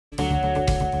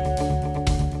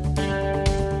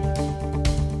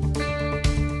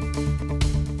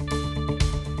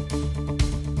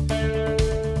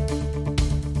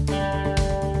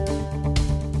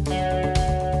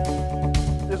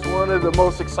of the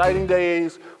most exciting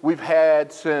days we've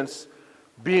had since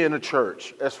being a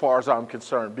church, as far as I'm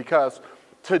concerned, because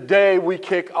today we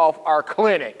kick off our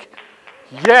clinic.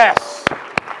 Yes.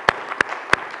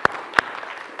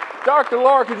 Dr.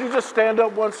 Laura, could you just stand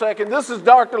up 1 second? This is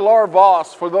Dr. Laura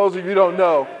Voss, for those of you who don't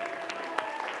know.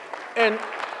 And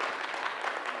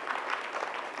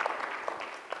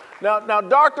now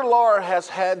Dr. Laura has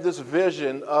had this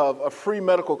vision of a free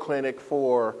medical clinic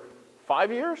for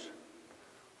 5 years?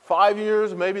 5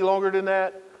 years, maybe longer than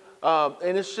that.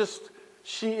 And it's just,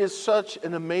 she is such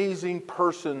an amazing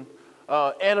person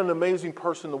and an amazing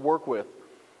person to work with.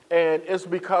 And it's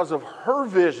because of her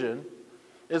vision,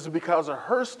 it's because of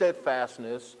her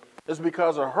steadfastness, it's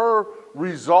because of her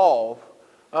resolve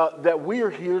that we are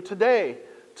here today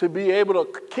to be able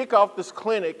to kick off this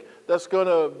clinic that's going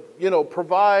to,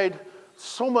 provide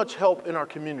so much help in our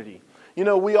community. You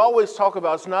know, we always talk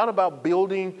about, it's not about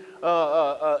building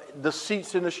the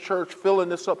seats in this church, filling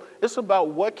this up. It's about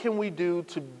what can we do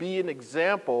to be an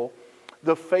example,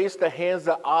 the face, the hands,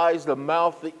 the eyes, the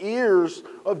mouth, the ears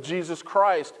of Jesus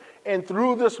Christ. And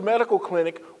through this medical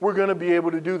clinic, we're going to be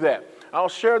able to do that. I'll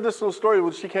share this little story.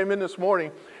 When she came in this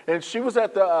morning, and she was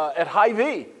at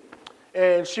Hy-Vee,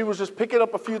 and she was just picking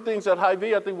up a few things at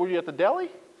Hy-Vee. I think, were you at the deli?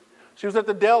 She was at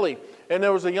the deli, and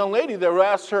there was a young lady there who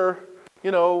asked her,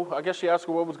 I guess she asked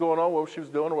her what was going on, what she was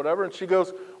doing or whatever, and she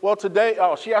goes, well, today,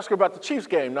 she asked her about the Chiefs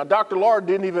game. Now, Dr. Laura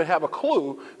didn't even have a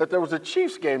clue that there was a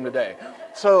Chiefs game today.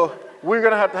 So we're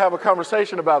going to have a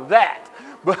conversation about that.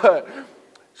 But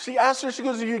she asked her, she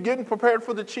goes, are you getting prepared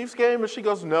for the Chiefs game? And she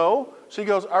goes, no. She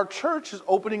goes, our church is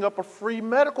opening up a free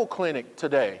medical clinic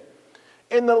today.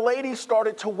 And the lady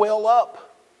started to well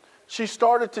up. She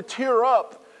started to tear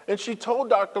up. And she told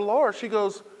Dr. Laura, she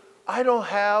goes, I don't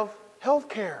have health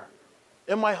care.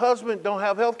 And my husband don't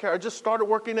have health care. I just started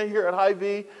working here at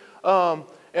Hy-Vee.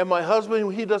 And my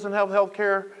husband, he doesn't have health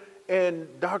care. And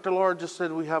Dr. Laura just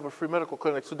said we have a free medical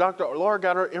clinic. So Dr. Laura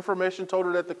got her information, told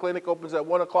her that the clinic opens at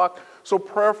 1 o'clock. So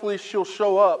prayerfully, she'll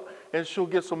show up and she'll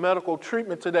get some medical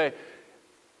treatment today.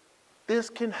 This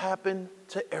can happen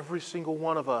to every single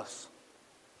one of us.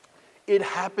 It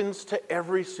happens to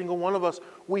every single one of us.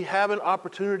 We have an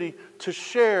opportunity to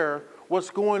share what's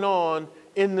going on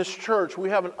in this church. We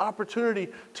have an opportunity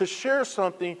to share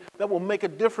something that will make a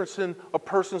difference in a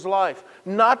person's life.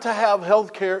 Not to have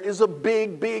health care is a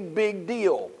big, big, big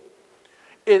deal.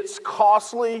 It's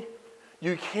costly.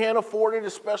 You can't afford it,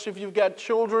 especially if you've got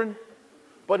children.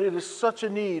 But it is such a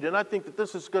need. And I think that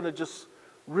this is going to just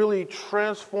really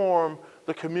transform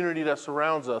the community that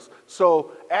surrounds us.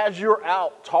 So as you're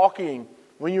out talking,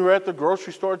 when you're at the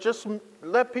grocery store, just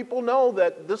let people know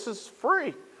that this is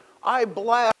free. I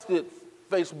blasted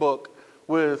Facebook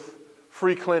with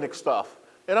free clinic stuff.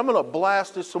 And I'm going to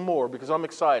blast it some more because I'm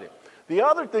excited. The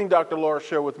other thing Dr. Laura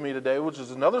shared with me today, which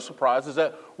is another surprise, is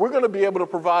that we're going to be able to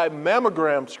provide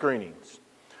mammogram screenings.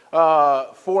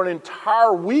 For an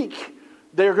entire week,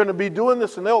 they're going to be doing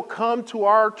this, and they'll come to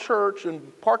our church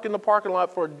and park in the parking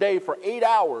lot for a day for 8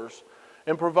 hours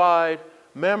and provide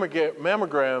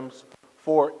mammograms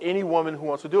for any woman who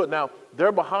wants to do it. Now,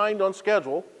 they're behind on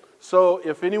schedule. So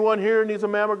if anyone here needs a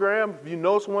mammogram, if you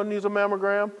know someone needs a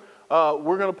mammogram,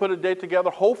 we're going to put a date together,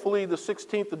 hopefully the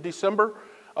 16th of December,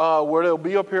 where they'll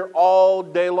be up here all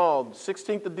day long.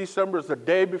 16th of December is the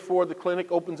day before the clinic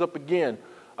opens up again.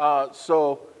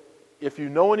 So if you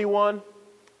know anyone,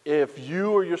 if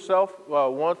you or yourself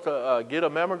want to get a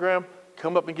mammogram,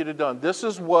 come up and get it done. This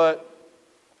is what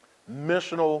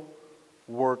missional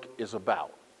work is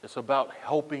about. It's about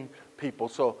helping people.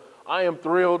 So I am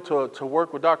thrilled to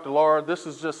work with Dr. Laura. This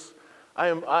is just,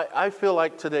 I feel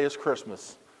like today is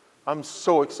Christmas. I'm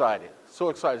so excited, so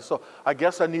excited. So I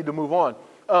guess I need to move on.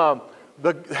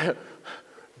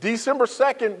 December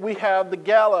 2nd, we have the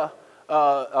gala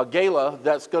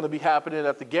that's going to be happening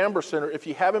at the Gamber Center. If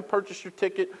you haven't purchased your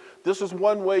ticket, this is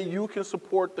one way you can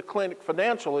support the clinic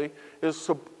financially,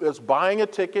 is buying a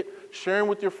ticket, sharing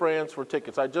with your friends for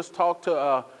tickets. I just talked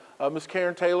to Ms.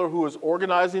 Karen Taylor, who is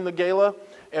organizing the gala,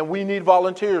 and we need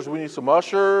volunteers. We need some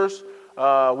ushers.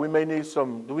 We may need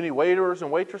do we need waiters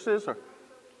and waitresses? Or?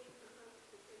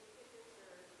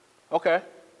 Okay.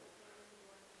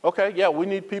 Okay, yeah, we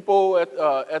need people at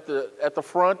the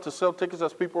front to sell tickets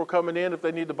as people are coming in if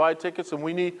they need to buy tickets, and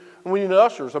we need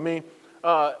ushers. I mean,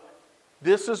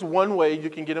 this is one way you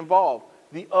can get involved.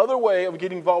 The other way of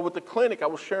getting involved with the clinic, I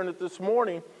was sharing it this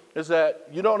morning, is that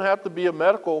you don't have to be a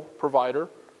medical provider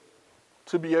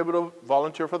to be able to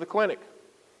volunteer for the clinic.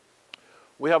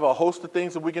 We have a host of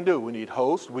things that we can do. We need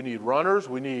hosts, we need runners,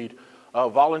 we need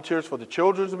volunteers for the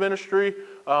children's ministry.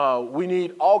 We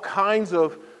need all kinds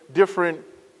of different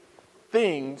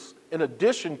things in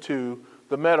addition to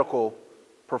the medical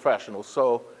professionals.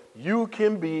 So you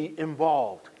can be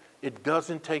involved. It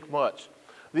doesn't take much.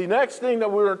 The next thing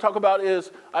that we're going to talk about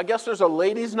is, I guess there's a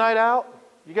ladies' night out.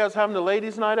 You guys having the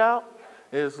ladies' night out?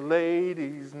 It's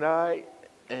ladies' night,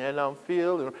 and I'm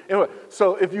feeling... Anyway,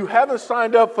 so if you haven't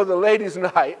signed up for the ladies'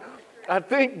 night, I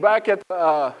think back at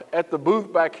the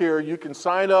booth back here, you can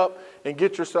sign up and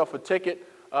get yourself a ticket.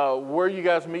 Where are you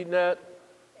guys meeting at?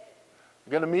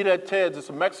 We're going to meet at Ted's. It's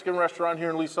a Mexican restaurant here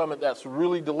in Lee Summit that's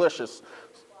really delicious.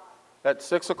 At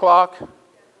 6 o'clock,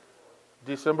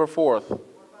 December 4th.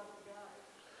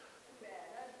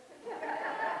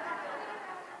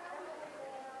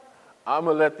 I'm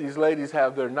going to let these ladies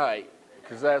have their night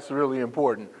because that's really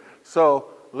important. So,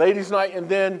 ladies' night, and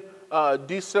then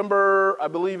December, I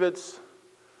believe it's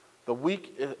the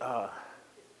week,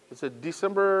 is it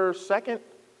December 2nd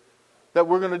that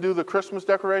we're going to do the Christmas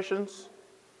decorations?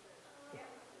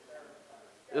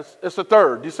 It's the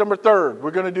 3rd, December 3rd.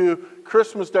 We're going to do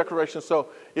Christmas decorations. So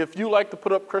if you like to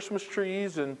put up Christmas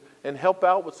trees and help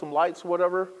out with some lights or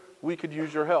whatever, we could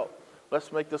use your help.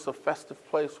 Let's make this a festive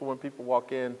place for when people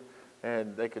walk in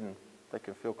and they can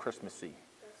feel Christmassy.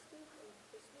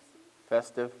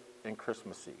 Festive and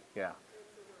Christmassy, yeah.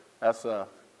 That's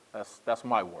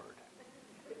my word.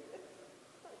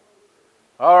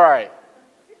 All right.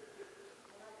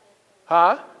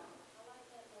 Huh?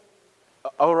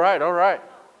 All right.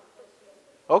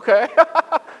 Okay.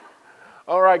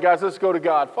 All right, guys, let's go to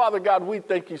God. Father God, we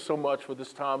thank you so much for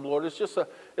this time, Lord. It's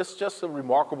just a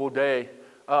remarkable day.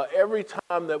 Every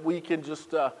time that we can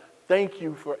just thank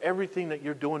you for everything that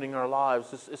you're doing in our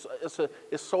lives.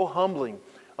 It's so humbling,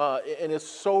 and it's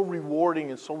so rewarding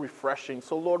and so refreshing.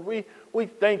 So, Lord, we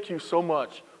thank you so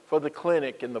much for the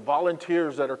clinic and the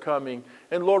volunteers that are coming.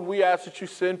 And, Lord, we ask that you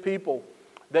send people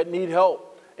that need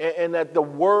help and that the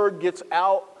word gets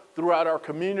out throughout our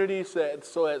communities,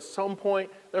 so at some point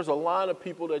there's a line of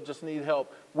people that just need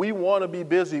help. We want to be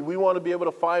busy. We want to be able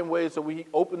to find ways that we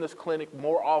open this clinic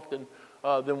more often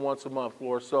than once a month,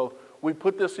 Lord. So we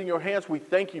put this in your hands. We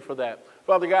thank you for that.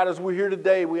 Father God, as we're here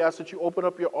today, we ask that you open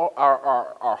up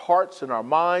our hearts and our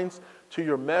minds to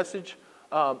your message,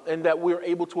 and that we're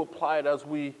able to apply it as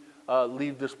we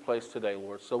leave this place today,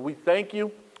 Lord. So we thank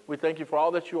you. We thank you for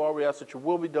all that you are. We ask that your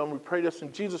will be done. We pray this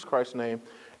in Jesus Christ's name.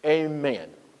 Amen.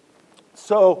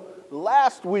 So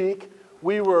last week,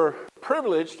 we were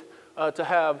privileged to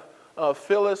have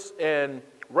Phyllis and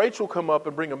Rachel come up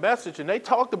and bring a message, and they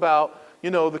talked about,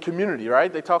 the community,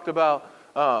 right? They talked about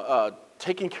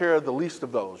taking care of the least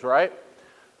of those, right?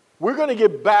 We're going to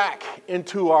get back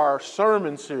into our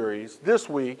sermon series this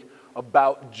week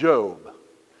about Job.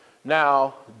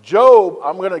 Now, Job,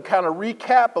 I'm going to kind of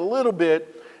recap a little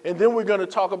bit, and then we're going to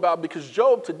talk about, because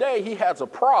Job today, he has a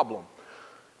problem.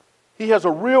 He has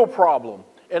a real problem.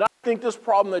 And I think this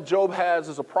problem that Job has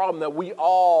is a problem that we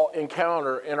all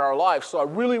encounter in our life. So I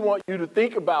really want you to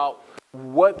think about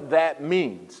what that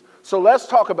means. So let's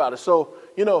talk about it. So,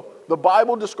 the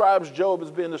Bible describes Job as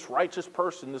being this righteous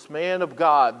person, this man of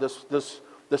God, this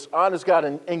honest God,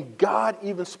 and God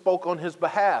even spoke on his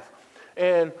behalf.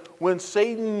 And when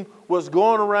Satan was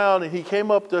going around and he came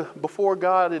up before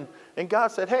God, and God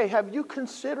said, hey, have you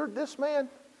considered this man?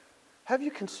 Have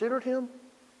you considered him?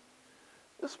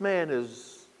 This man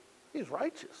he's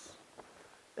righteous.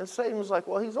 And Satan was like,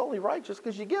 well, he's only righteous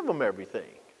because you give him everything.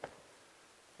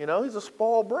 He's a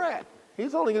spoiled brat.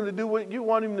 He's only going to do what you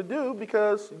want him to do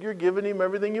because you're giving him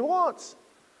everything he wants.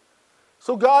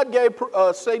 So God gave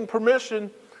Satan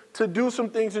permission to do some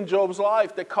things in Job's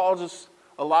life that causes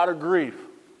a lot of grief.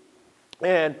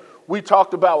 And we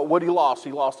talked about what he lost.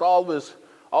 He lost all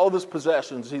of his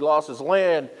possessions. He lost his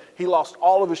land. He lost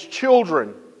all of his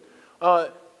children.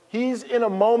 He's in a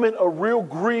moment of real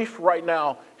grief right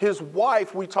now. His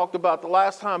wife, we talked about the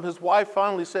last time, his wife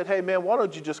finally said, hey man, why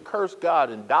don't you just curse God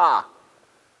and die?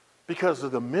 Because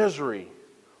of the misery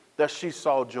that she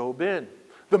saw Job in.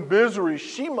 The misery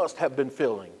she must have been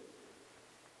feeling.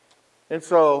 And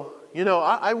so,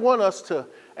 I want us to,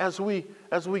 as we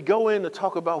go in to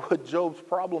talk about what Job's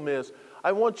problem is,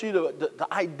 I want you to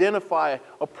identify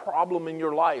a problem in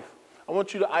your life. I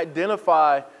want you to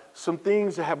identify some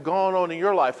things that have gone on in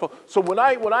your life. So when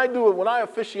I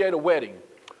officiate a wedding,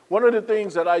 one of the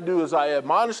things that I do is I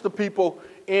admonish the people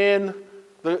in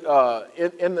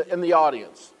the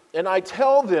audience, and I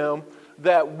tell them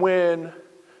that when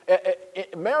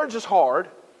marriage is hard,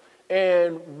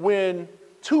 and when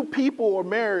two people are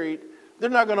married, they're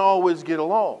not going to always get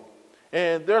along,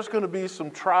 and there's going to be some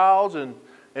trials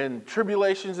and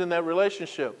tribulations in that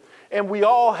relationship, and we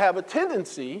all have a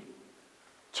tendency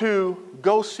to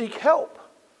go seek help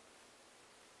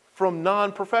from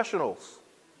non-professionals,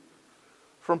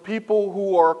 from people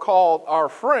who are called our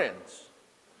friends.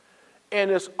 And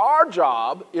it's our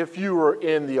job, if you were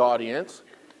in the audience,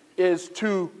 is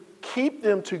to keep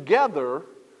them together,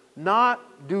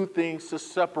 not do things to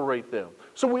separate them.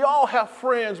 So we all have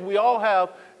friends. We all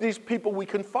have these people we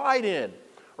confide in,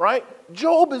 right?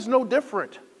 Job is no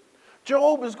different.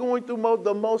 Job is going through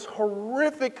the most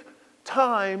horrific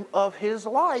time of his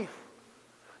life.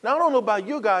 Now, I don't know about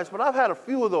you guys, but I've had a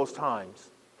few of those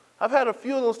times. I've had a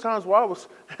few of those times where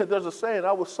there's a saying,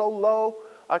 I was so low,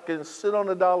 I can sit on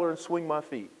a dollar and swing my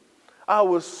feet. I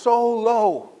was so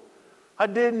low. I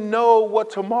didn't know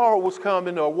what tomorrow was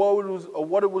coming or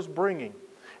what it was bringing.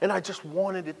 And I just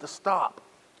wanted it to stop.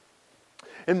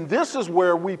 And this is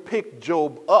where we pick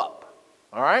Job up,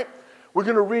 all right? We're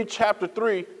going to read chapter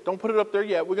 3. Don't put it up there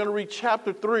yet. We're going to read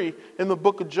chapter 3 in the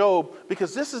book of Job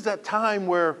because this is that time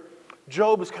where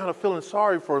Job is kind of feeling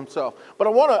sorry for himself. But I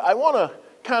want to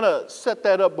kind of set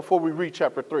that up before we read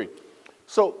chapter 3.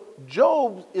 So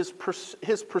Job, his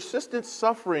persistent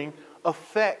suffering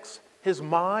affects his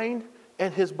mind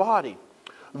and his body.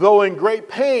 Though in great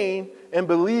pain and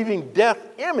believing death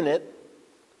imminent,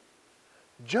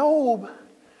 Job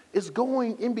is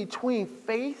going in between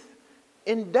faith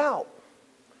and doubt.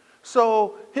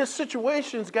 So his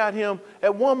situation's got him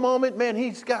at one moment, man,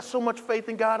 he's got so much faith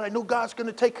in God. I know God's going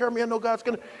to take care of me. I know God's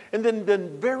going to. And then the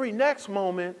very next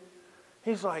moment,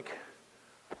 he's like,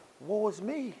 woe is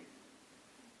me.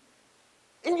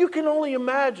 And you can only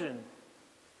imagine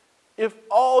if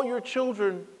all your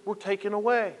children were taken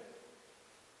away.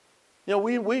 You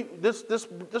know,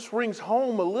 this rings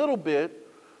home a little bit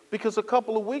because a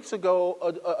couple of weeks ago,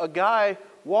 a guy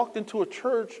walked into a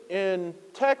church in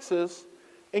Texas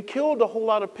and killed a whole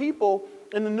lot of people,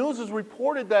 and the news has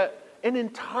reported that an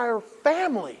entire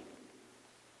family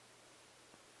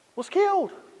was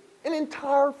killed. An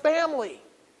entire family.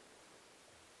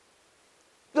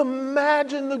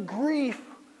 Imagine the grief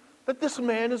that this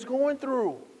man is going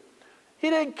through. He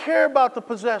didn't care about the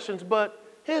possessions, but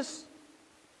his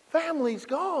family's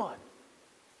gone.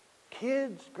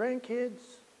 Kids, grandkids,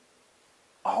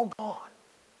 all gone.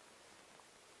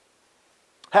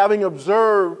 Having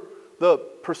observed the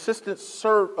persistent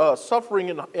suffering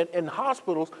in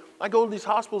hospitals, I go to these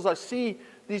hospitals, I see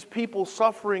these people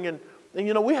suffering, and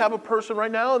you know, we have a person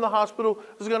right now in the hospital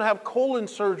who's going to have colon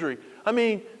surgery. I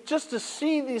mean, just to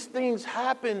see these things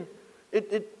happen,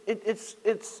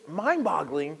 it's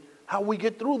mind-boggling how we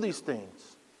get through these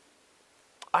things.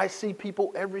 I see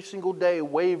people every single day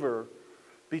waver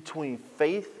between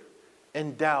faith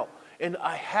and doubt. And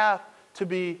I have to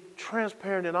be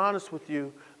transparent and honest with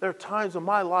you. There are times in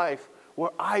my life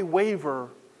where I waver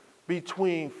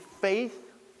between faith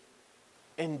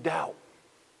and doubt.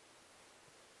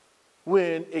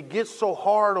 When it gets so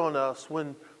hard on us,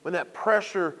 when that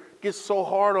pressure gets so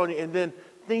hard on you, and then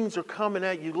things are coming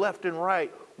at you left and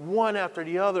right, one after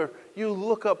the other, you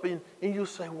look up and you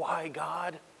say, why,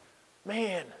 God?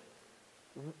 Man,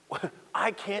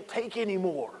 I can't take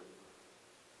anymore.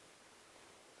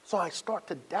 So I start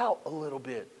to doubt a little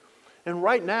bit. And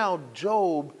right now,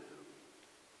 Job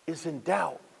is in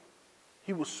doubt.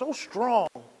 He was so strong,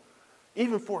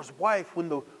 even for his wife, when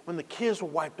the kids were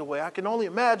wiped away. I can only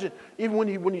imagine, even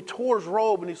when he tore his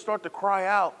robe and he started to cry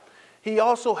out, he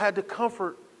also had to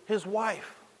comfort his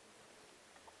wife.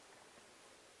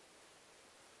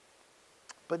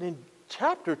 But in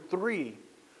chapter 3,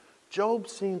 Job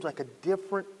seems like a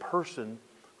different person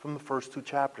from the first two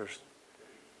chapters.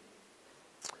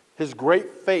 His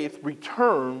great faith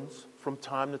returns from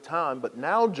time to time, but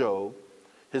now Job,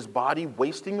 his body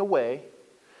wasting away,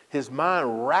 his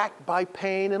mind racked by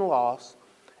pain and loss,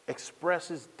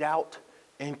 expresses doubt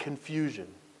and confusion.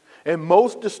 And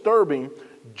most disturbing,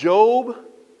 Job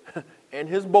and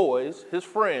his boys, his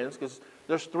friends, because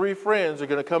there's 3 friends that are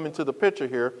going to come into the picture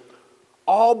here,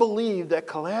 all believe that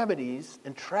calamities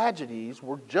and tragedies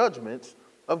were judgments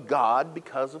of God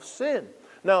because of sin.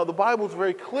 Now, the Bible is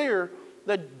very clear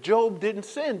that Job didn't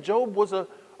sin. Job was a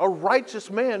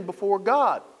righteous man before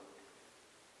God.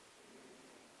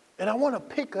 And I want to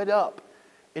pick it up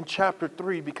in chapter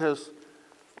 3 because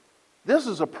this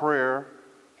is a prayer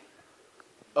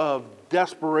of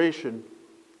desperation.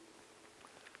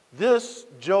 This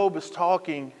Job is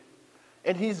talking,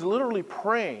 and he's literally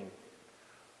praying.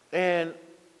 And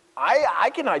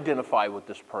I can identify with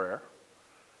this prayer.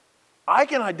 I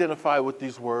can identify with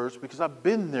these words because I've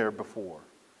been there before.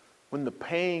 When the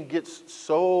pain gets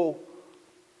so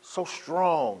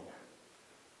strong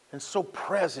and so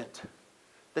present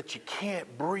that you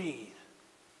can't breathe.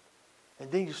 And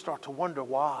then you start to wonder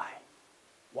why.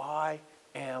 Why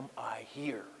am I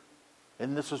here?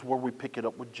 And this is where we pick it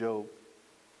up with Job.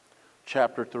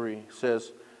 Chapter 3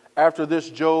 says, after this,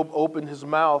 Job opened his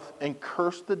mouth and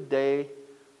cursed the day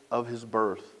of his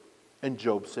birth. And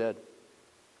Job said,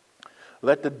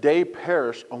 let the day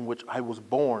perish on which I was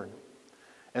born,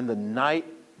 and the night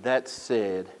that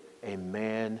said, a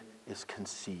man is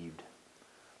conceived.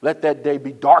 Let that day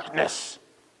be darkness.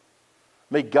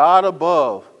 May God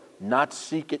above not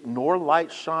seek it, nor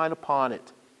light shine upon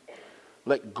it.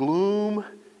 Let gloom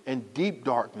and deep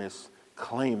darkness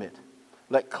claim it.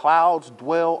 Let clouds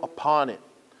dwell upon it.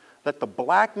 Let the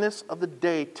blackness of the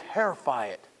day terrify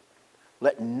it.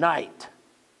 Let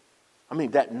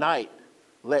that night,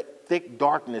 let thick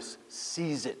darkness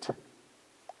seize it.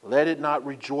 Let it not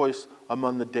rejoice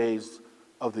among the days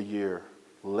of the year.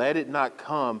 Let it not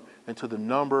come into the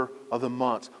number of the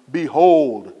months.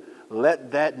 Behold,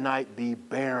 let that night be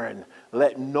barren.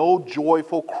 Let no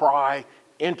joyful cry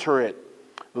enter it.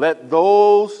 Let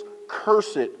those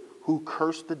curse it who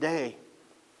curse the day,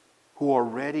 who are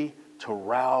ready to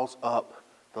rouse up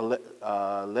the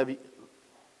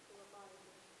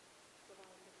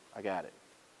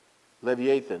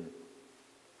Leviathan.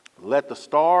 Let the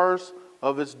stars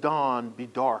of its dawn be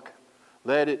dark.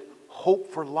 Let it hope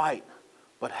for light,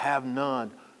 but have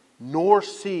none, nor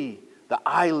see the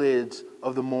eyelids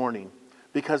of the morning,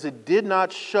 because it did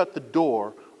not shut the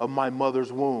door of my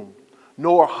mother's womb,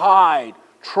 nor hide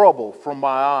trouble from my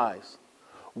eyes.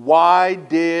 Why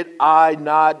did I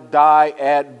not die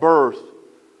at birth,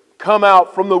 come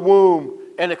out from the womb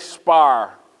and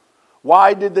expire?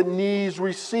 Why did the knees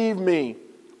receive me,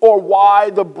 or why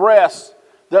the breast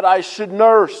that I should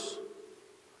nurse?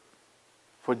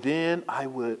 For then I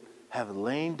would have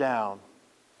lain down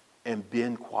and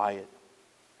been quiet.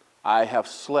 I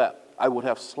would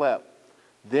have slept,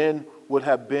 then would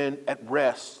have been at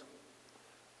rest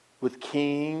with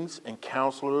kings and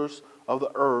counselors of the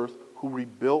earth who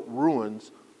rebuilt ruins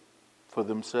for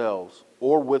themselves,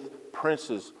 or with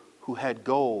princes who had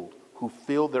gold, who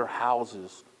filled their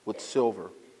houses with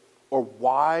silver. Or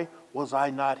why was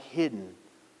I not hidden,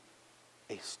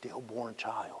 a stillborn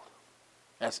child,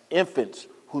 as infants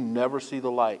who never see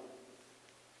the light?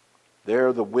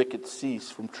 There the wicked cease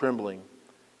from trembling,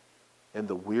 and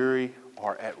the weary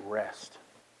are at rest.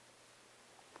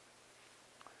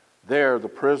 There the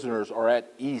prisoners are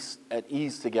at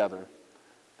ease together.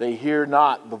 They hear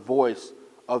not the voice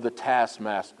of the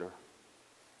taskmaster.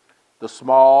 The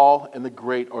small and the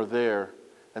great are there,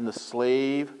 and the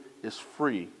slave is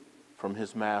free from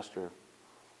his master.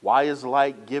 Why is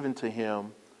light given to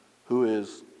him who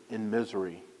is in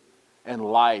misery, and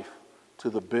life to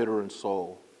the bitter in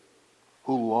soul,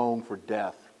 who long for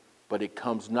death, but it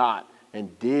comes not,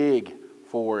 and dig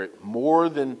for it more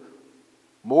than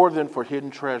for hidden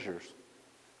treasures,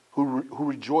 who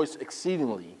rejoice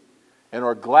exceedingly and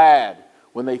are glad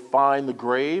when they find the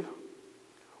grave?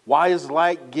 Why is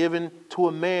light given to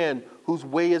a man whose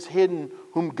way is hidden,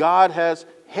 whom God has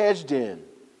hedged in?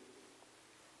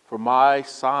 For my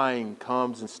sighing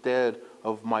comes instead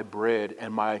of my bread,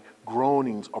 and my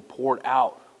groanings are poured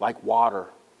out like water.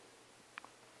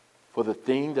 For the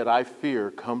thing that I fear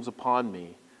comes upon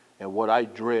me, and what I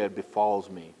dread befalls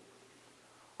me.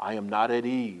 I am not at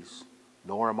ease,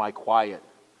 nor am I quiet.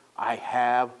 I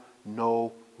have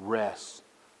no rest,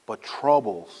 but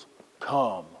troubles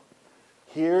come.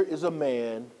 Here is a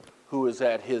man who is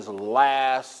at his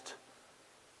last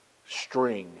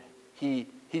string. He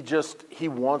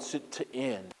wants it to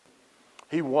end.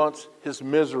 He wants his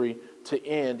misery to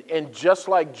end. And just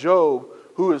like Job,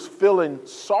 who is feeling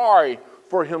sorry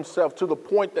for himself to the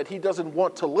point that he doesn't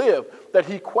want to live, that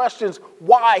he questions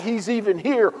why he's even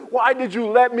here. Why did you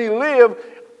let me live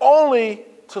only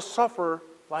to suffer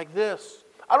like this?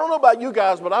 I don't know about you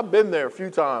guys, but I've been there a few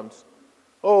times.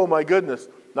 Oh my goodness.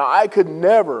 Now I could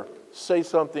never say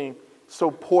something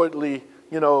so poetry,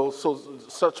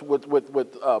 such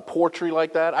with poetry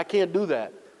like that. I can't do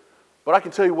that. But I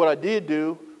can tell you what I did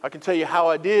do. I can tell you how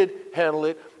I did handle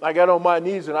it. I got on my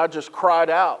knees and I just cried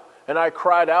out. And I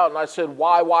cried out and I said,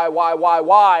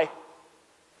 why?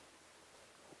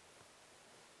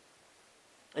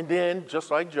 And then, just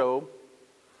like Job,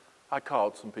 I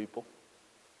called some people.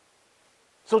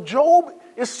 So Job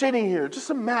is sitting here.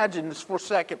 Just imagine this for a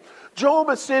second. Job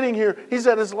is sitting here. He's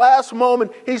at his last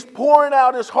moment. He's pouring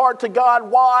out his heart to God.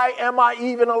 Why am I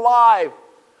even alive?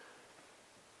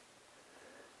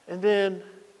 And then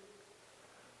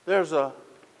there's a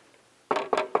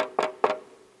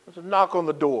knock on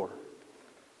the door.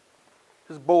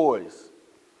 His boys,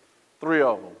 3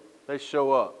 of them, they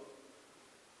show up.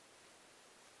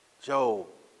 Job,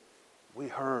 we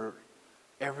heard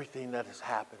everything that has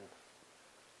happened.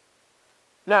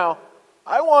 Now,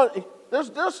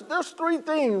 There's three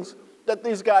things that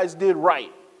these guys did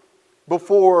right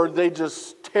before they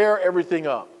just tear everything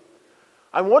up.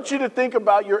 I want you to think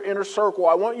about your inner circle.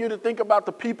 I want you to think about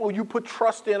the people you put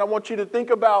trust in. I want you to think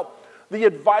about the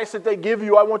advice that they give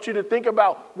you. I want you to think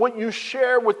about what you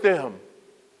share with them.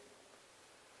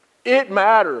 It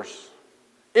matters.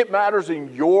 It matters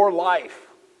in your life.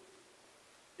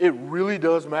 It really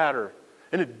does matter.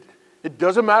 And it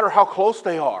doesn't matter how close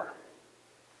they are.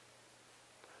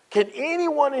 Can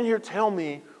anyone in here tell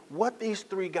me what these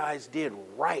three guys did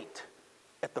right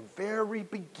at the very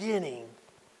beginning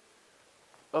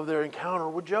of their encounter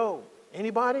with Job?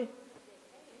 Anybody?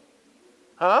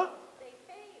 Huh?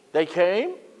 They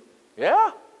came?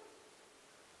 Yeah.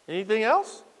 Anything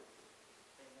else?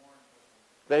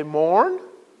 They mourned.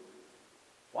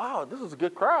 Wow, this is a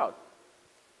good crowd.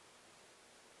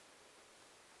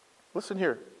 Listen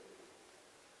here.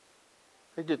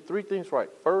 They did three things right.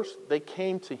 First, they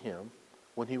came to him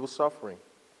when he was suffering.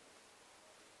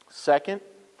 Second,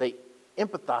 they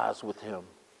empathized with him.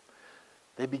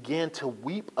 They began to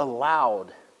weep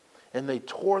aloud, and they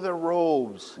tore their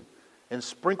robes and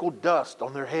sprinkled dust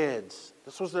on their heads.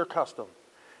 This was their custom.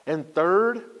 And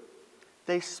third,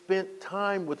 they spent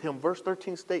time with him. Verse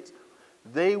 13 states,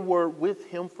 they were with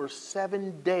him for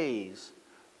 7 days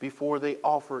before they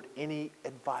offered any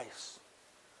advice.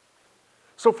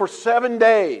 So for 7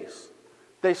 days,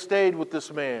 they stayed with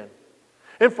this man.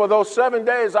 And for those 7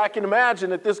 days, I can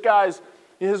imagine that this guy's,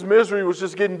 his misery was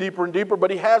just getting deeper and deeper, but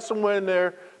he had someone in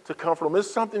there to comfort him. There's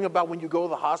something about when you go to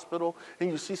the hospital and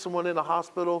you see someone in the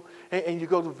hospital and you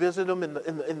go to visit them and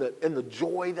the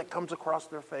joy that comes across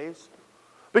their face.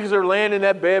 Because they're laying in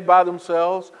that bed by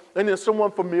themselves, and then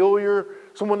someone familiar,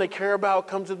 someone they care about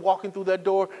comes in walking through that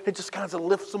door. It just kind of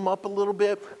lifts them up a little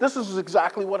bit. This is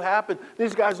exactly what happened.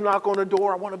 These guys knock on the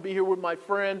door. I want to be here with my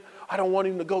friend. I don't want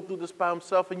him to go through this by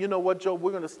himself. And you know what, Job?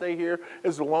 We're going to stay here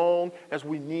as long as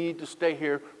we need to stay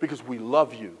here because we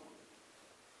love you.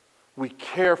 We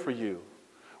care for you.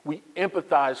 We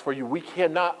empathize for you. We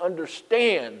cannot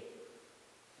understand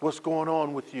what's going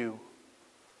on with you,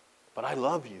 but I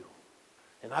love you.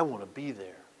 And I want to be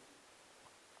there.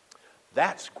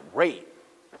 That's great.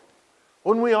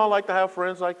 Wouldn't we all like to have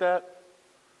friends like that?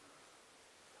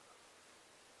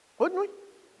 Wouldn't we?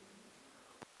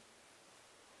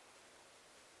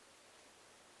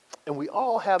 And we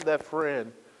all have that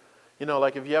friend. You know,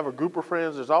 like if you have a group of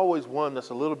friends, there's always one that's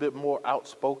a little bit more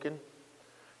outspoken.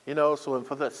 You know, so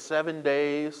for the 7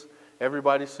 days,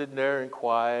 everybody's sitting there and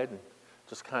quiet and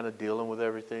just kind of dealing with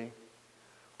everything.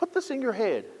 Put this in your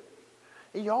head.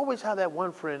 And you always have that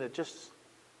one friend that just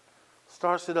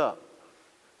starts it up.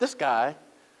 This guy,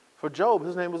 for Job,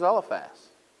 his name was Eliphaz.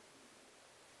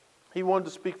 He wanted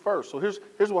to speak first. So here's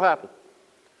what happened.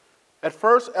 At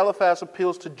first, Eliphaz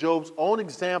appeals to Job's own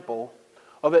example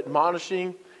of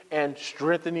admonishing and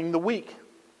strengthening the weak,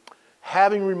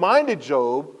 having reminded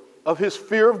Job of his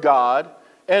fear of God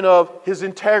and of his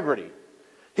integrity.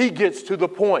 He gets to the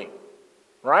point,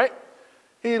 right?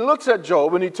 He looks at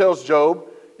Job and he tells Job,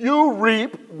 you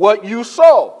reap what you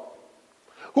sow.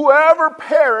 Whoever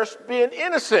perished being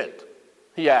innocent,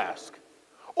 he asked.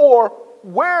 Or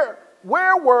where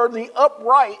were the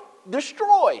upright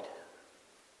destroyed?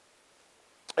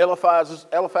 Eliphaz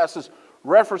is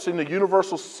referencing the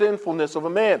universal sinfulness of a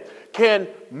man. Can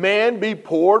man be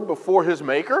pure before his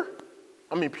maker?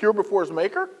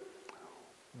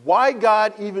 Why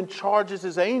God even charges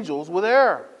his angels with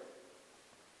error?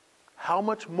 How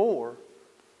much more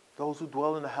those who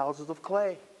dwell in the houses of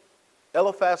clay?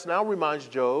 Eliphaz now reminds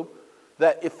Job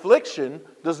that affliction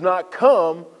does not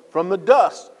come from the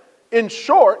dust. In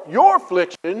short, your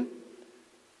affliction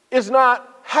is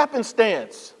not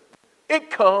happenstance. It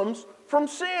comes from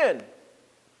sin.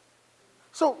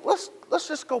 So let's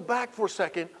just go back for a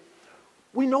second.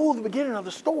 We know the beginning of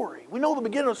the story. We know the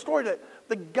beginning of the story that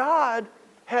the God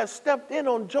has stepped in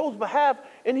on Job's behalf,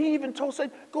 and he even told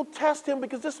Satan, go test him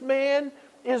because this man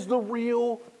is the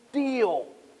real deal.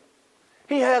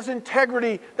 He has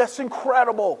integrity that's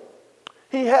incredible.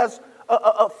 He has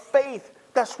a faith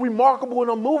that's remarkable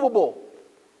and unmovable.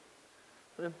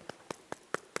 And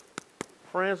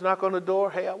friends knock on the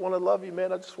door. Hey, I want to love you,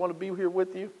 man. I just want to be here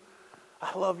with you.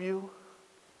 I love you.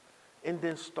 And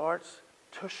then starts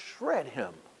to shred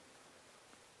him.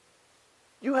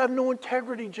 You have no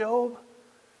integrity, Job.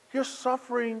 You're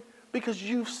suffering because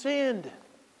you've sinned.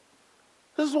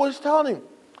 This is what he's telling him.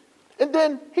 And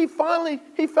then he finally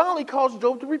calls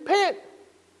Job to repent.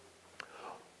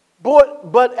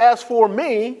 But as for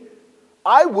me,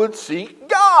 I would seek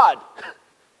God.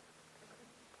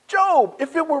 Job,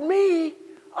 if it were me,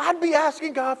 I'd be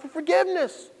asking God for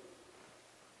forgiveness.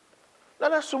 Now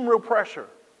that's some real pressure.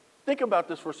 Think about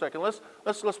this for a second. Let's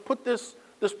put this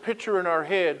picture in our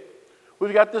head.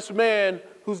 We've got this man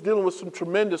who's dealing with some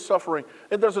tremendous suffering.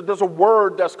 And there's a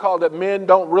word that's called that men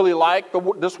don't really like,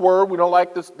 this word. We don't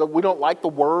like this. We don't like the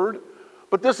word.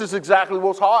 But this is exactly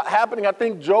what's happening. I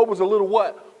think Job was a little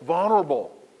what?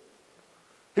 Vulnerable.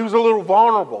 He was a little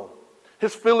vulnerable.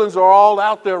 His feelings are all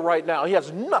out there right now. He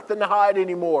has nothing to hide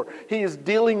anymore. He is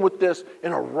dealing with this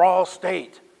in a raw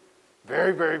state.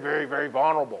 Very, very, very, very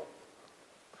vulnerable.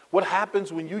 What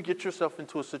happens when you get yourself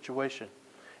into a situation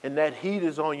and that heat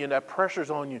is on you and that pressure's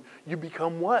on you? You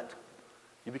become what?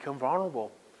 You become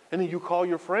vulnerable. And then you call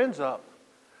your friends up.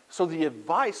 So the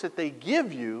advice that they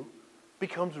give you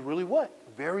becomes really what?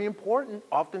 Very important.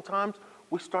 Oftentimes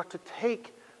we start to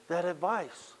take that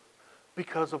advice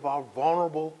because of our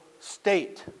vulnerable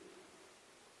state.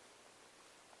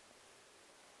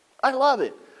 I love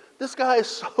it. This guy is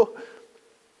so,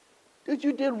 dude,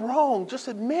 you did wrong. Just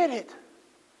admit it.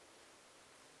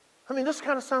 I mean, this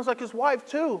kind of sounds like his wife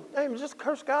too. Hey, just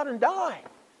curse God and die.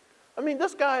 I mean,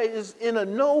 this guy is in a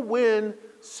no-win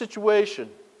situation.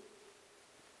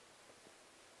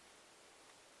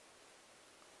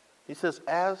 He says,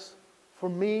 as for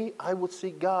me, I would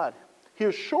seek God. He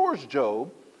assures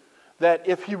Job that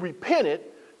if he repented,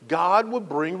 God would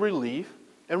bring relief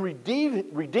and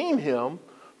redeem him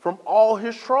from all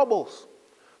his troubles,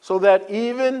 so that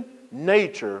even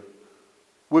nature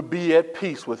would be at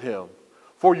peace with him.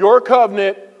 For your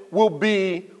covenant will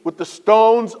be with the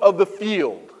stones of the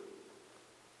field.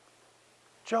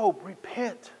 Job,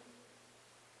 repent.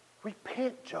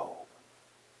 Repent, Job.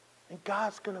 And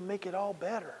God's going to make it all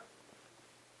better.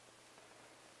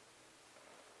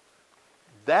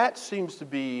 That seems to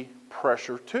be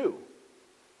pressure too,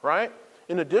 right?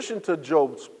 In addition to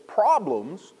Job's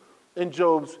problems and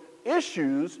Job's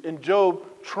issues and Job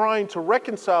trying to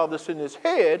reconcile this in his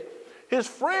head, his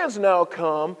friends now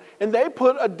come and they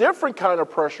put a different kind of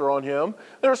pressure on him.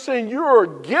 They're saying, you are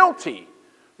guilty.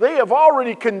 They have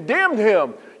already condemned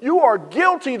him. You are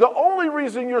guilty. The only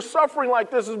reason you're suffering like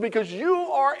this is because you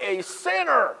are a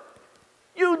sinner.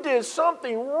 You did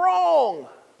something wrong.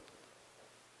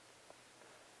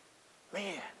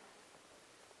 Man,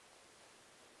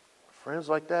 friends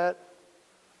like that,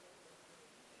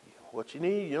 what you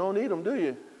need, you don't need them, do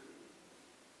you?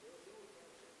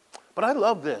 But I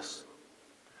love this.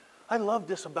 I love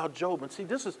this about Job. And see,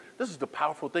 this is the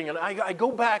powerful thing. And I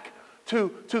go back to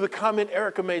the comment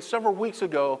Erica made several weeks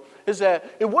ago, is that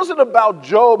it wasn't about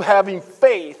Job having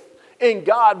faith in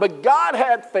God, but God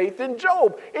had faith in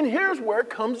Job. And here's where it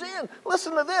comes in.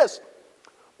 Listen to this.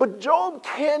 But Job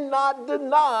cannot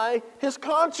deny his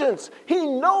conscience. He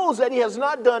knows that he has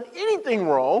not done anything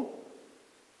wrong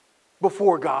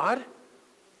before God,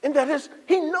 and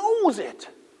he knows it.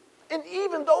 And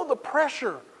even though the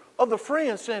pressure of the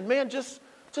friends saying, man, just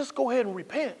go ahead and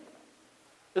repent.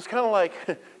 It's kind of like,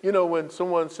 when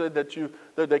someone said that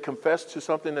they confessed to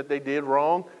something that they did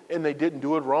wrong, and they didn't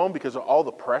do it wrong because of all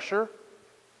the pressure.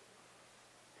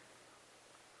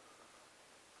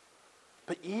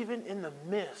 But even in the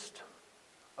midst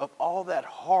of all that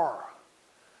horror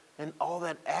and all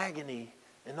that agony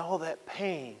and all that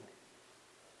pain,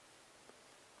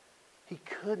 he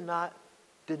could not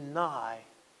deny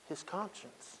his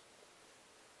conscience.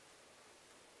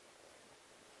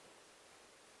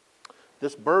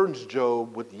 This burdens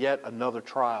Job with yet another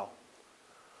trial,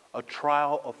 a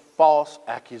trial of false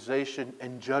accusation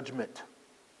and judgment.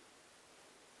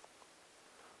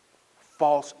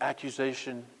 False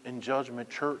accusation and judgment,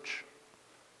 church.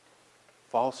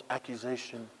 False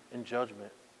accusation and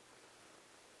judgment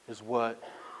is what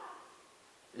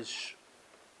is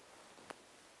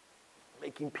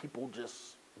making people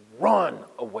just run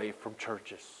away from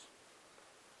churches.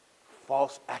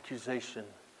 False accusation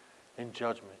and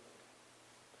judgment.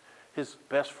 His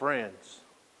best friends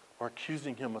are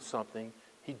accusing him of something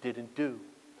he didn't do.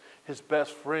 His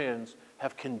best friends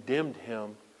have condemned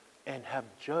him and have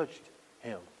judged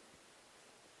him.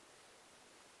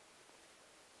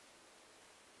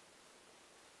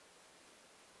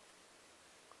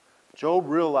 Job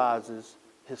realizes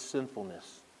his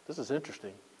sinfulness. This is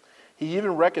interesting. He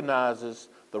even recognizes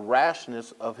the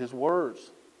rashness of his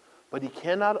words, but he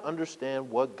cannot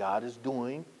understand what God is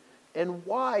doing and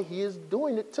why he is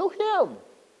doing it to him. You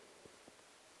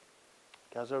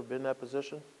guys ever been in that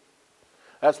position?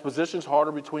 That position's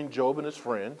harder between Job and his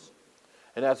friends.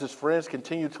 And as his friends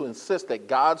continue to insist that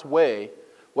God's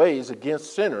ways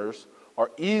against sinners are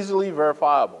easily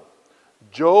verifiable,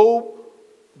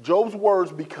 Job's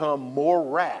words become more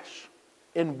rash.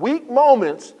 In weak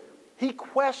moments, he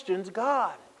questions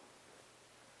God.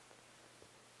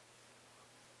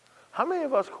 How many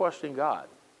of us question God?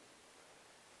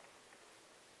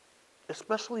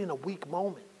 Especially in a weak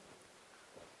moment.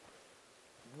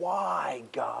 Why,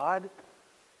 God?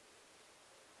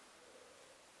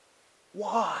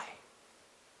 Why?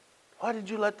 Why did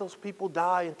you let those people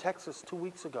die in Texas 2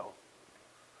 weeks ago?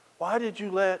 Why did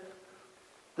you let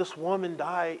this woman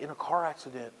die in a car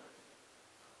accident?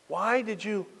 Why did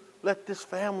you let this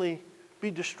family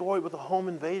be destroyed with a home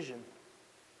invasion?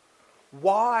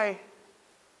 Why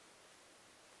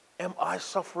am I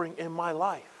suffering in my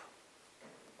life?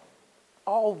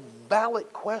 All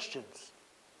valid questions.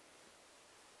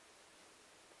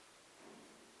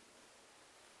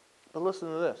 But listen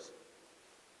to this.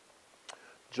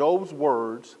 Job's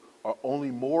words are only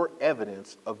more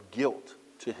evidence of guilt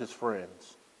to his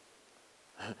friends.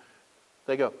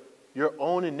 They go, your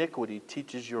own iniquity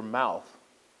teaches your mouth,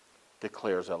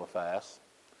 declares Eliphaz,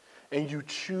 and you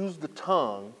choose the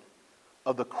tongue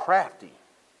of the crafty.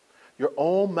 Your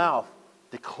own mouth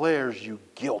declares you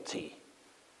guilty,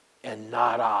 and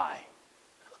not I.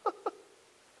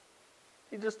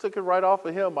 He just took it right off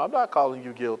of him. I'm not calling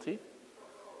you guilty.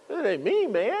 It ain't me,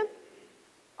 man.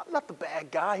 I'm not the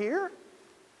bad guy here.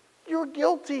 You're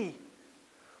guilty.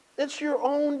 It's your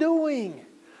own doing.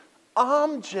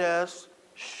 I'm just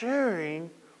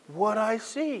sharing what I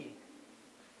see.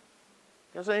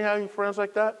 You guys ain't having friends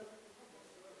like that?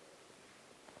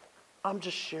 I'm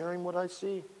just sharing what I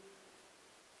see.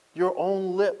 Your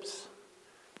own lips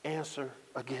answer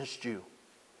against you.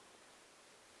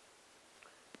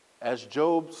 As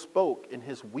Job spoke in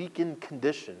his weakened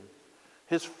condition,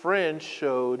 his friends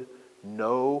showed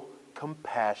no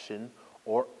compassion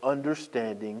or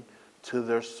understanding to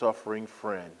their suffering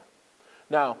friend.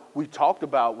 Now, we talked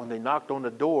about when they knocked on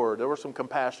the door, there was some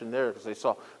compassion there because they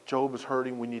saw Job is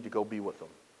hurting, we need to go be with him.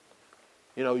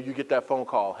 You know, you get that phone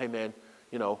call, hey man,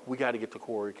 you know, we got to get to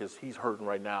Corey because he's hurting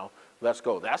right now. Let's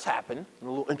go. That's happened. A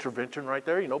little intervention right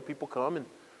there. You know, people come and,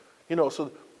 you know,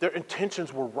 so their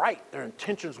intentions were right. Their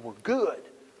intentions were good.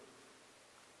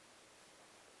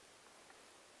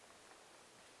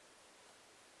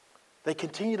 They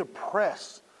continue to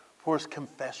press for his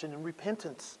confession and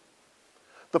repentance.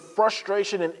 The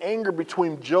frustration and anger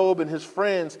between Job and his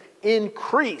friends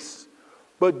increase,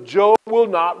 but Job will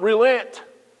not relent.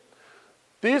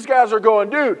 These guys are going,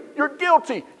 dude, you're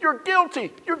guilty, you're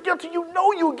guilty, you're guilty, you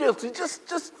know you're guilty,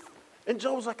 just, and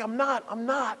Job's like, I'm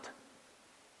not.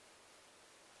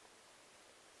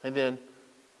 And then,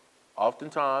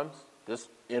 oftentimes, this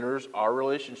enters our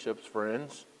relationships,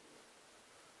 friends.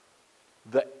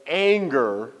 The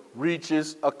anger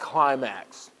reaches a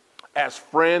climax as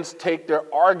friends take their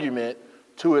argument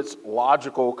to its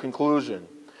logical conclusion.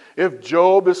 If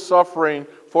Job is suffering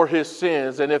for his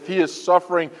sins, and if he is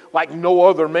suffering like no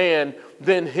other man,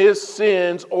 then his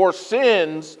sins or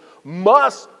sins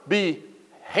must be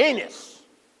heinous.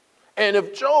 And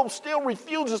if Job still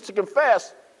refuses to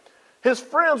confess, his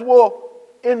friends will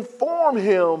inform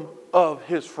him of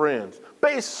his friends.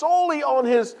 Based solely on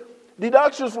his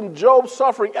deductions from Job's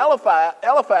suffering,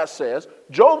 Eliphaz says,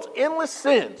 Job's endless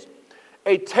sins,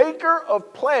 a taker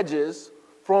of pledges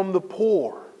from the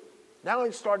poor. Now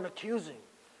he's starting accusing.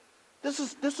 This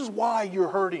is why you're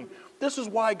hurting. This is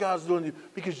why God's doing you,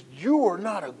 because you are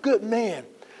not a good man.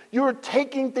 You're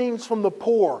taking things from the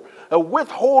poor, a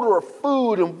withholder of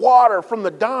food and water from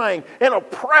the dying, an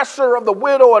oppressor of the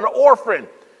widow and orphan.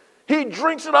 He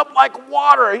drinks it up like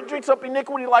water. He drinks up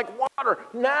iniquity like water.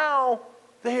 Now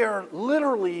they are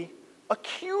literally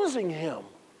accusing him.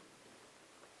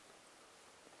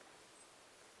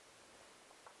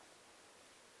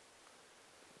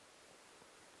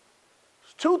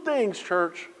 There's two things,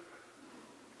 church.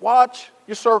 Watch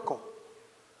your circle.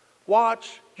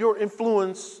 Watch your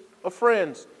influence of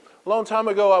friends. A long time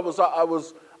ago, I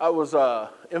was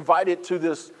invited to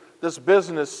this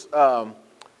business. What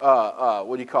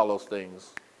do you call those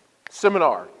things?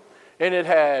 Seminar, and it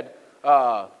had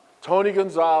Tony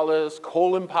Gonzalez,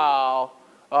 Colin Powell,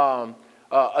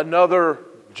 another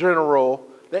general,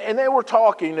 and they were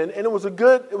talking, and it was a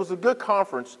good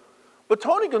conference. But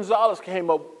Tony Gonzalez came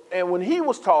up, and when he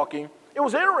was talking, it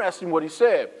was interesting what he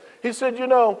said. He said, you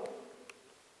know,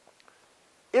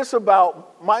 it's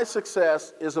about, my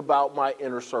success is about my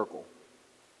inner circle.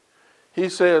 He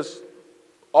says,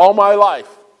 all my life,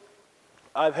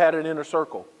 I've had an inner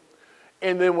circle.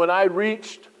 And then when I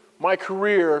reached my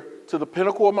career, to the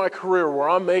pinnacle of my career, where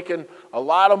I'm making a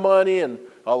lot of money and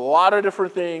a lot of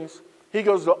different things, he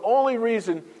goes, the only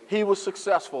reason he was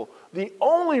successful, the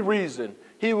only reason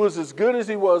he was as good as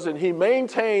he was and he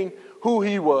maintained who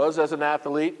he was as an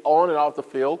athlete on and off the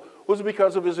field was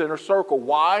because of his inner circle.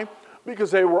 Why?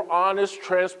 Because they were honest,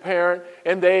 transparent,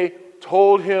 and they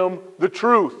told him the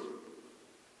truth.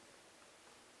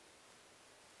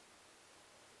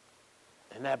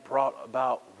 And that brought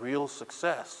about real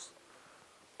success.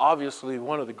 Obviously,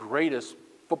 one of the greatest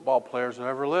football players who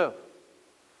ever lived,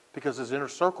 because his inner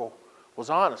circle was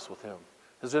honest with him.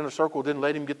 His inner circle didn't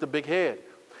let him get the big head.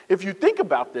 If you think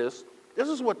about this, this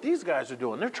is what these guys are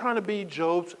doing. They're trying to be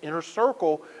Job's inner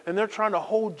circle, and they're trying to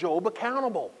hold Job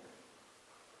accountable.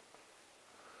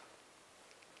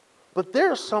 But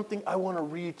there's something I want to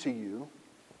read to you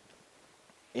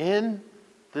in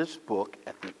this book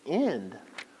at the end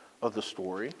of the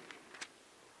story.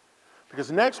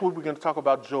 Because next week we're going to talk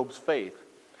about Job's faith,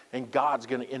 and God's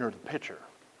going to enter the picture.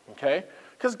 Okay?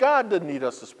 Because God doesn't need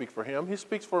us to speak for him. He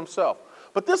speaks for himself.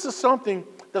 But this is something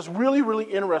that's really, really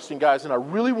interesting, guys. And I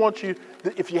really want you,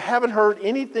 if you haven't heard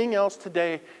anything else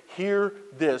today, hear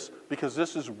this. Because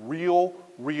this is real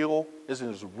as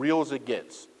it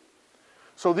gets.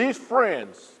 So these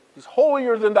friends, these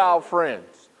holier-than-thou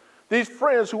friends, these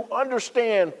friends who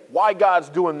understand why God's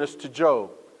doing this to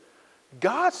Job,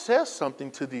 God says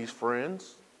something to these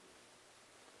friends.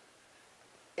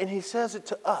 And he says it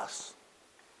to us.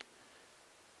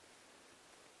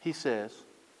 He says,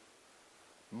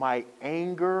 my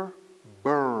anger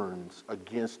burns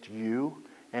against you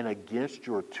and against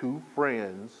your two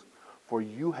friends, for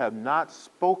you have not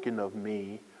spoken of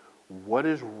me what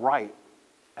is right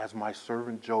as my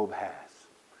servant Job has.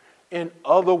 In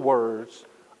other words,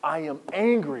 I am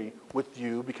angry with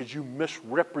you because you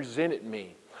misrepresented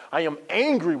me. I am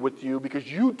angry with you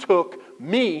because you took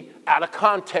me out of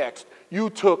context. You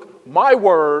took my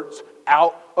words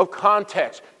out of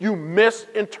context. You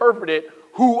misinterpreted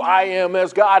who I am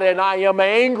as God, and I am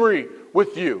angry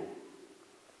with you.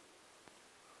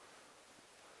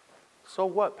 So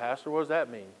what, Pastor? What does that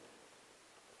mean?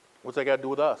 What's that got to do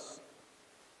with us?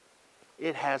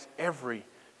 It has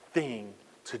everything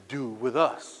to do with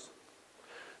us.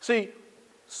 See,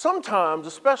 sometimes,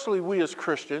 especially we as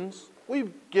Christians, we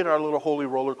get our little holy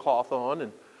roller cloth on,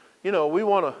 and we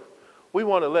want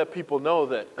to let people know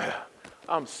that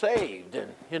I'm saved,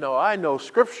 and I know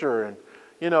Scripture, and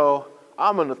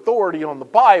I'm an authority on the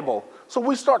Bible. So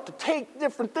we start to take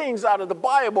different things out of the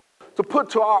Bible to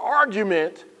put to our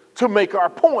argument to make our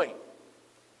point.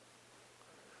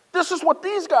 This is what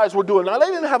these guys were doing. Now, they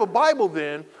didn't have a Bible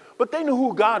then, but they knew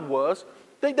who God was.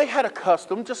 They had a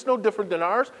custom, just no different than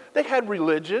ours. They had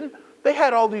religion. They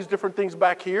had all these different things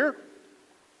back here.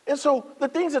 And so the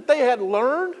things that they had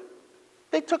learned,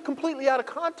 they took completely out of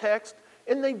context,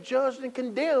 and they judged and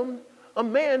condemned a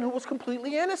man who was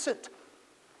completely innocent.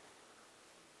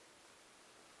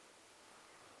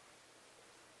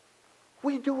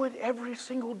 We do it every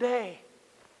single day.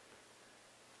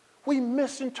 We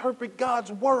misinterpret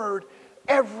God's word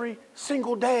every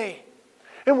single day.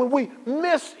 And when we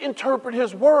misinterpret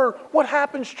his word, what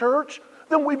happens, church?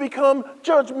 Then we become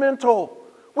judgmental.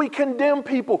 We condemn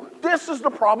people. This is the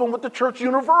problem with the church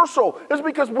universal. It's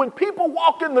because when people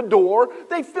walk in the door,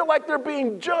 they feel like they're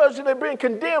being judged and they're being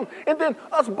condemned. And then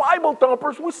us Bible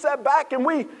thumpers, we sit back and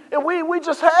we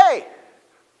just, hey,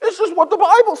 it's just what the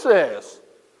Bible says.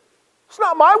 It's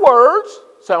not my words.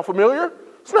 Sound familiar?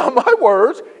 It's not my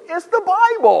words. It's the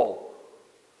Bible.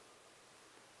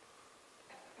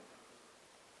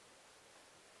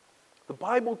 The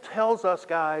Bible tells us,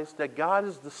 guys, that God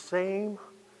is the same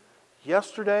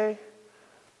yesterday,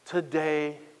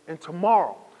 today, and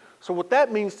tomorrow. So what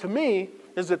that means to me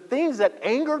is that things that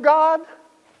anger God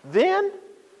then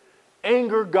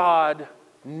anger God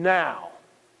now.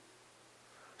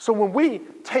 So when we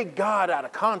take God out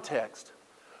of context,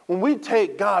 when we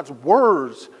take God's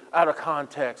words out of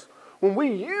context, when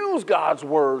we use God's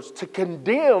words to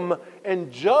condemn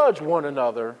and judge one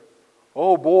another,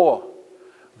 oh boy,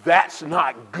 that's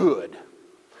not good.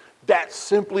 That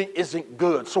simply isn't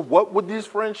good. So what would these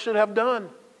friends should have done?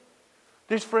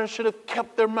 These friends should have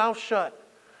kept their mouth shut.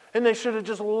 And they should have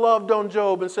just loved on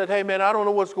Job and said, hey man, I don't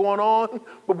know what's going on,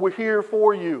 but we're here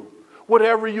for you.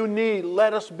 Whatever you need,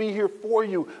 let us be here for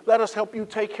you. Let us help you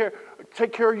take care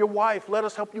of your wife. Let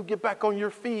us help you get back on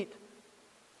your feet.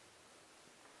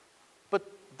 But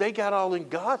they got all in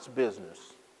God's business.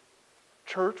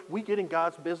 Church, we get in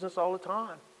God's business all the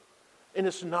time. And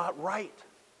it's not right.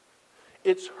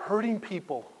 It's hurting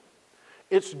people.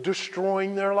 It's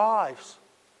destroying their lives.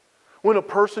 When a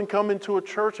person comes into a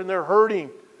church and they're hurting,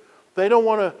 they don't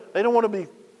want to be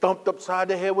thumped upside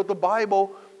the head with the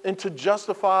Bible and to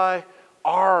justify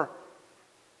our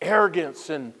arrogance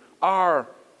and our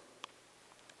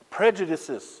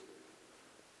prejudices.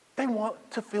 They want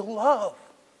to feel love.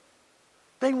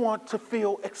 They want to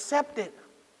feel accepted.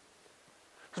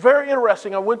 It's very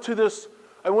interesting. I went to this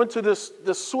I went to this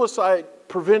suicide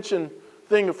prevention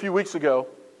thing a few weeks ago,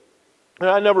 and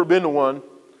I'd never been to one.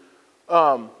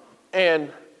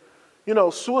 And, you know,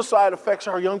 suicide affects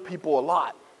our young people a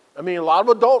lot. I mean, a lot of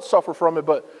adults suffer from it,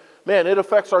 but, man, it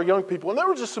affects our young people. And there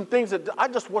were just some things that I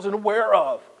just wasn't aware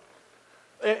of.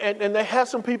 And they had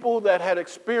some people that had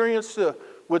experienced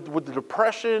with the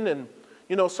depression, and,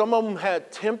 you know, some of them had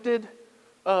attempted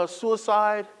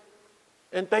suicide.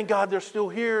 And thank God they're still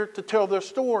here to tell their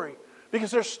story,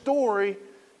 because their story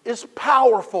is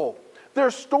powerful.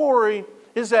 Their story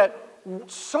is that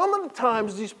some of the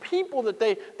times these people that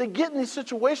they get in these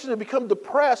situations, they become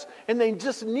depressed, and they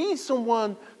just need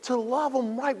someone to love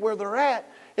them right where they're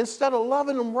at. Instead of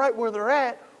loving them right where they're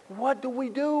at, what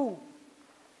do?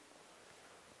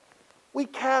 We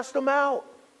cast them out.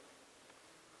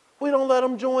 We don't let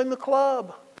them join the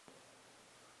club.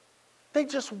 They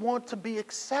just want to be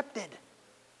accepted.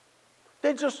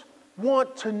 They just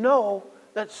want to know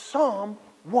that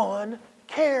someone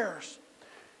cares.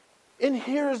 And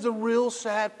here's the real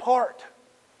sad part.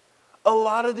 A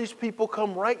lot of these people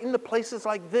come right into places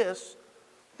like this,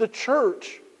 the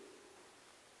church,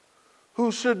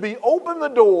 who should be open the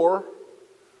door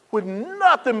with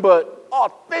nothing but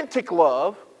authentic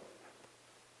love.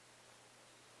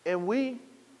 And we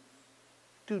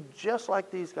do just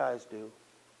like these guys do.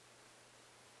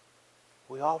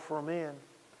 We offer them in,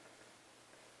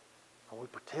 and we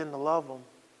pretend to love them.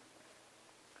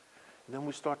 And then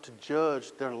we start to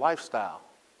judge their lifestyle.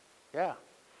 Yeah.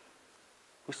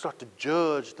 We start to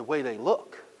judge the way they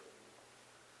look.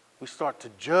 We start to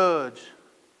judge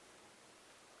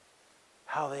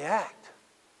how they act.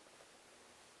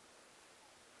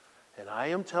 And I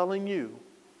am telling you,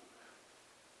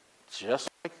 just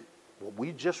like what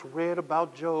we just read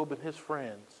about Job and his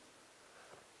friends,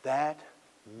 that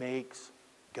makes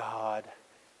God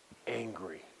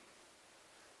angry.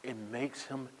 It makes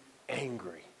him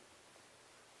angry.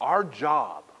 Our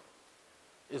job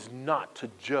is not to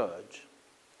judge,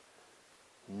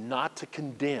 not to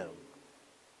condemn,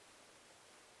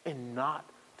 and not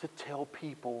to tell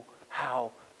people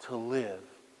how to live.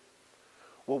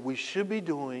 What we should be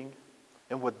doing,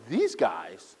 and what these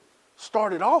guys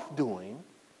started off doing,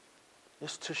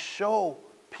 is to show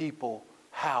people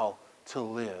how to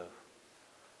live.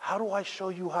 How do I show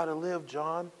you how to live,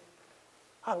 John?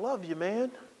 I love you,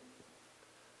 man.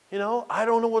 You know, I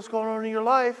don't know what's going on in your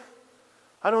life.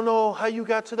 I don't know how you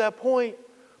got to that point,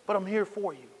 but I'm here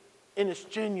for you. And it's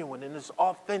genuine and it's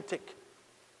authentic.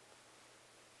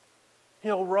 You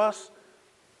know, Russ,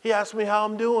 he asked me how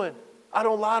I'm doing. I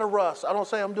don't lie to Russ. I don't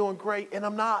say I'm doing great, and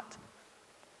I'm not.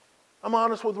 I'm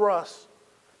honest with Russ.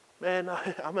 Man,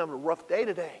 I'm having a rough day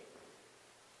today.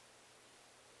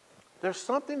 There's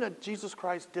something that Jesus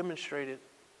Christ demonstrated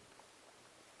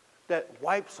that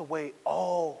wipes away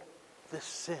all this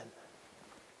sin.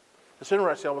 It's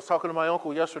interesting. I was talking to my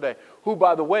uncle yesterday, who,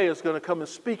 by the way, is going to come and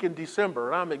speak in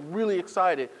December. And I'm really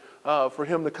excited for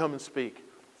him to come and speak.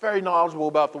 Very knowledgeable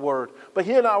about the Word. But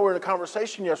he and I were in a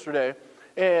conversation yesterday,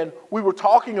 and we were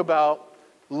talking about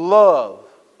love.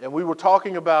 And we were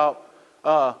talking about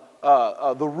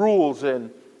the rules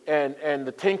and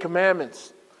the Ten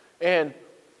Commandments. And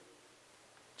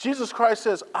Jesus Christ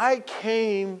says, I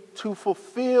came to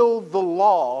fulfill the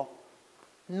law,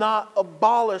 not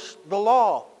abolish the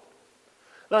law.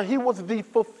 Now, he was the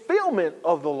fulfillment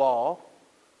of the law,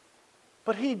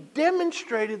 but he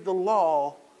demonstrated the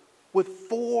law with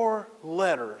 4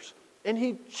 letters. And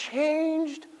he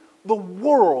changed the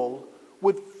world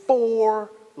with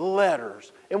 4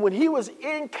 letters. And when he was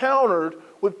encountered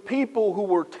with people who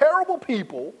were terrible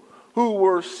people, who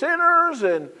were sinners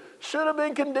and should have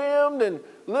been condemned and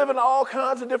living all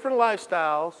kinds of different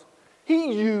lifestyles,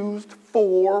 he used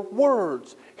 4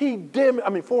 words.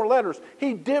 4 letters.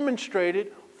 He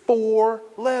demonstrated 4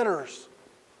 letters.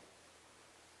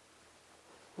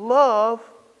 Love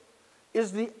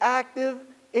is the active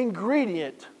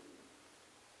ingredient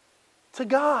to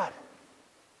God.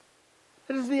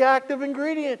 It is the active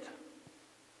ingredient.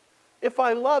 If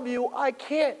I love you, I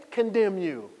can't condemn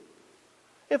you.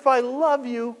 If I love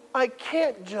you, I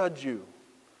can't judge you.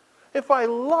 If I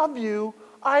love you,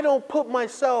 I don't put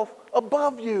myself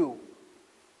above you.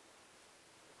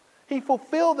 He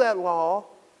fulfilled that law,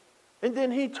 and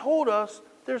then he told us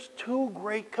there's 2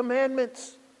 great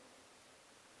commandments.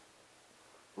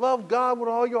 Love God with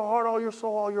all your heart, all your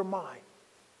soul, all your mind.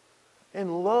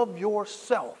 And love your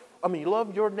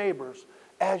neighbors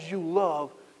as you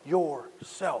love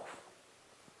yourself.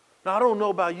 Now, I don't know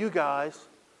about you guys,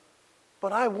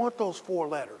 but I want those 4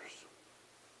 letters.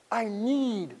 I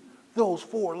need those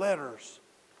 4 letters.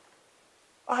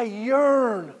 I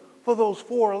yearn for those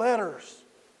 4 letters.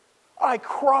 I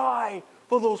cry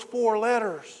for those 4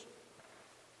 letters.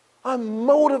 I'm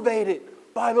motivated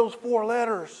by those 4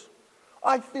 letters.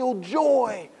 I feel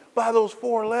joy by those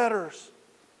 4 letters.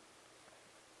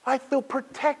 I feel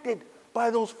protected by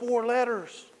those 4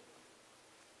 letters.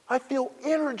 I feel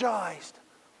energized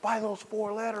by those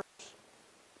 4 letters.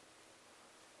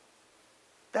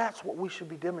 That's what we should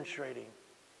be demonstrating.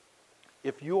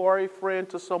 If you are a friend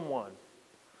to someone,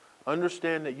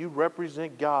 understand that you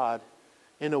represent God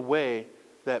in a way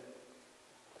that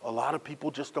a lot of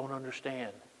people just don't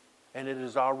understand. And it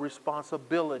is our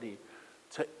responsibility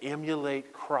to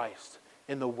emulate Christ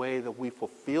in the way that we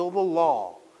fulfill the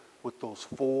law with those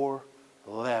 4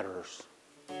 letters.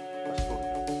 Let's go.